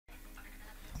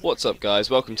What's up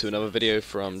guys, welcome to another video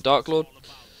from Darklord.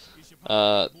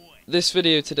 This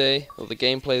video today, or the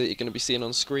gameplay that you're going to be seeing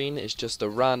on screen, is just a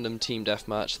random team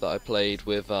deathmatch that I played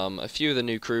with a few of the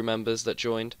new crew members that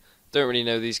joined. Don't really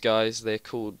know these guys, they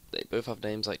both have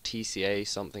names like TCA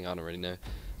something, I don't really know.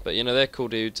 But you know, they're cool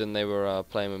dudes and they were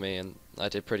playing with me and I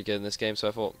did pretty good in this game, so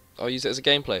I thought I'll use it as a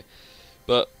gameplay.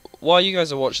 But while you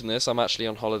guys are watching this, I'm actually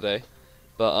on holiday.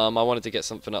 But I wanted to get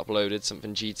something uploaded,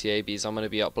 something GTA, because I'm going to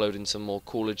be uploading some more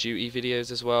Call of Duty videos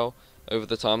as well over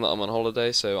the time that I'm on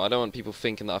holiday, so I don't want people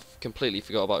thinking that I've completely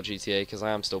forgot about GTA, because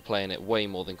I am still playing it way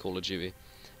more than Call of Duty.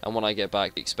 And when I get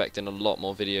back, expecting a lot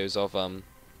more videos of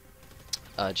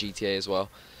GTA as well.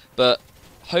 But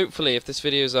hopefully, if this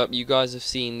video's up, you guys have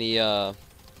seen the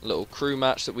little crew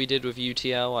match that we did with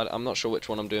UTL. I'm not sure which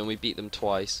one I'm doing, we beat them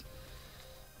twice.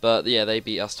 But yeah, they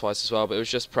beat us twice as well, but it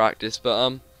was just practice.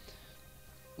 But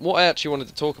what I actually wanted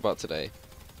to talk about today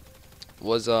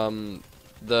was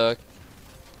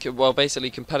basically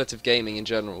competitive gaming in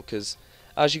general, because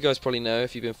as you guys probably know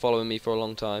if you've been following me for a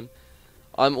long time,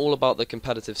 I'm all about the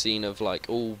competitive scene of like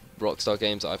all Rockstar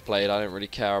games that I've played. I don't really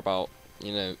care about,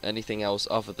 you know, anything else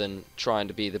other than trying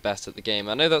to be the best at the game.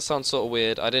 I know that sounds sort of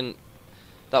weird.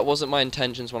 That wasn't my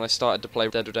intentions when I started to play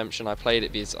Dead Redemption. I played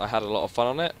it because I had a lot of fun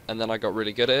on it, and then I got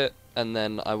really good at it, and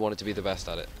then I wanted to be the best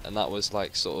at it, and that was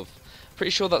like sort of pretty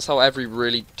sure that's how every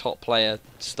really top player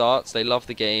starts. They love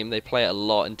the game, they play it a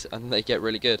lot, and they get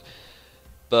really good.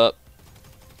 But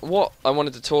what I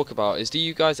wanted to talk about is, do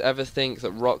you guys ever think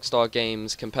that Rockstar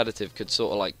Games competitive could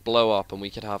sort of like blow up and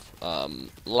we could have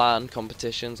LAN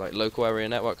competitions, like local area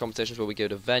network competitions, where we go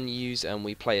to venues and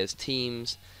we play as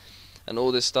teams and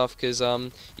all this stuff? Because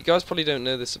you guys probably don't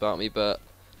know this about me, but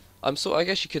I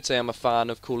guess you could say I'm a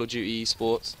fan of Call of Duty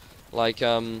esports. Like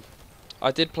I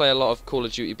did play a lot of Call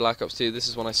of Duty Black Ops 2. This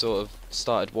is when I sort of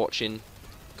started watching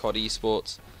COD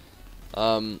esports.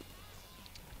 And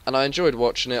I enjoyed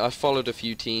watching it. I followed a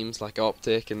few teams like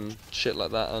Optic and shit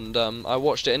like that, and I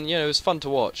watched it, and you know, it was fun to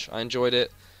watch. I enjoyed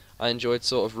it. I enjoyed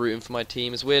sort of rooting for my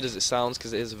team, as weird as it sounds,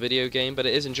 because it is a video game, but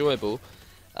it is enjoyable.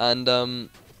 And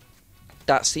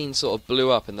that scene sort of blew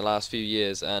up in the last few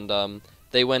years, and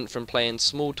they went from playing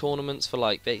small tournaments for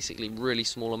like basically really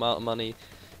small amount of money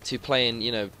to playing,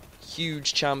 you know,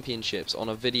 huge championships on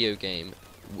a video game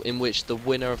in which the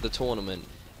winner of the tournament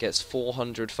gets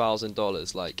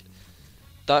 $400,000. Like,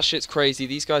 that shit's crazy.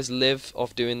 These guys live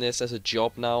off doing this as a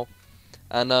job now.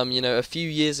 And you know, a few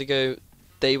years ago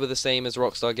they were the same as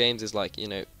Rockstar Games. Is like, you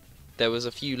know, there was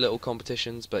a few little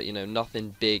competitions, but you know,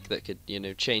 nothing big that could, you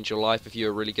know, change your life if you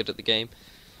were really good at the game.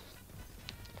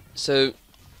 So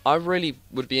I really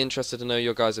would be interested to know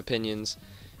your guys' opinions,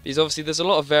 because obviously there's a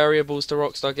lot of variables to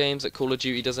Rockstar Games that Call of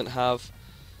Duty doesn't have.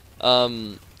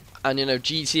 And you know,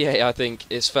 GTA, I think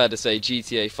it's fair to say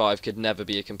GTA 5 could never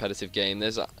be a competitive game.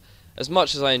 As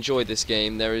much as I enjoyed this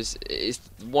game, it's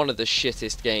one of the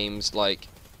shittest games, like,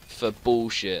 for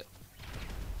bullshit,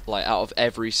 like, out of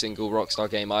every single Rockstar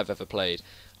game I've ever played.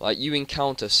 Like, you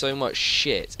encounter so much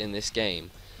shit in this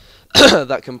game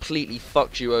that completely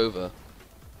fucks you over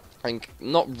and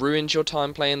not ruins your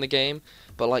time playing the game,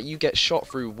 but like, you get shot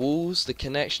through walls, the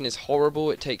connection is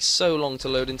horrible, it takes so long to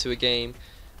load into a game,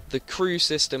 the crew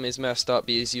system is messed up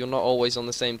because you're not always on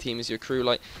the same team as your crew.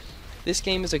 Like, this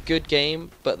game is a good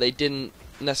game, but they didn't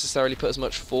necessarily put as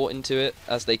much thought into it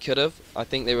as they could have. I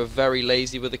think they were very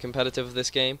lazy with the competitive of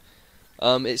this game.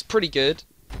 It's pretty good,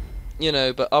 you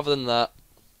know, but other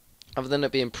than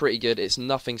it being pretty good, it's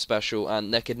nothing special,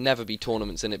 and there could never be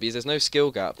tournaments in it because there's no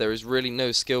skill gap. There is really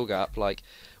no skill gap. Like,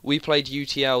 we played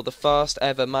UTL, the first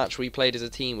ever match we played as a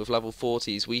team with level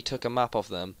 40s, we took a map off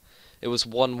them. It was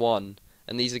 1-1,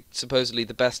 and these are supposedly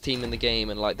the best team in the game,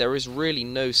 and like, there is really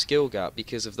no skill gap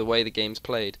because of the way the game's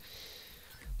played.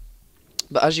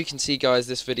 But as you can see, guys,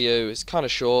 this video is kind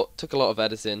of short, took a lot of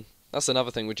editing. That's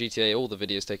another thing with GTA, all the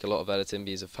videos take a lot of editing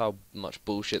because of how much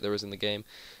bullshit there is in the game.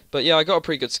 But yeah, I got a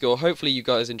pretty good score. Hopefully you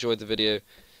guys enjoyed the video.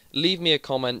 Leave me a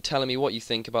comment telling me what you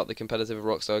think about the competitive of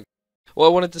Rockstar. What I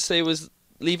wanted to say was,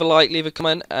 leave a like, leave a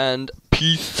comment, and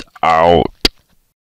peace out.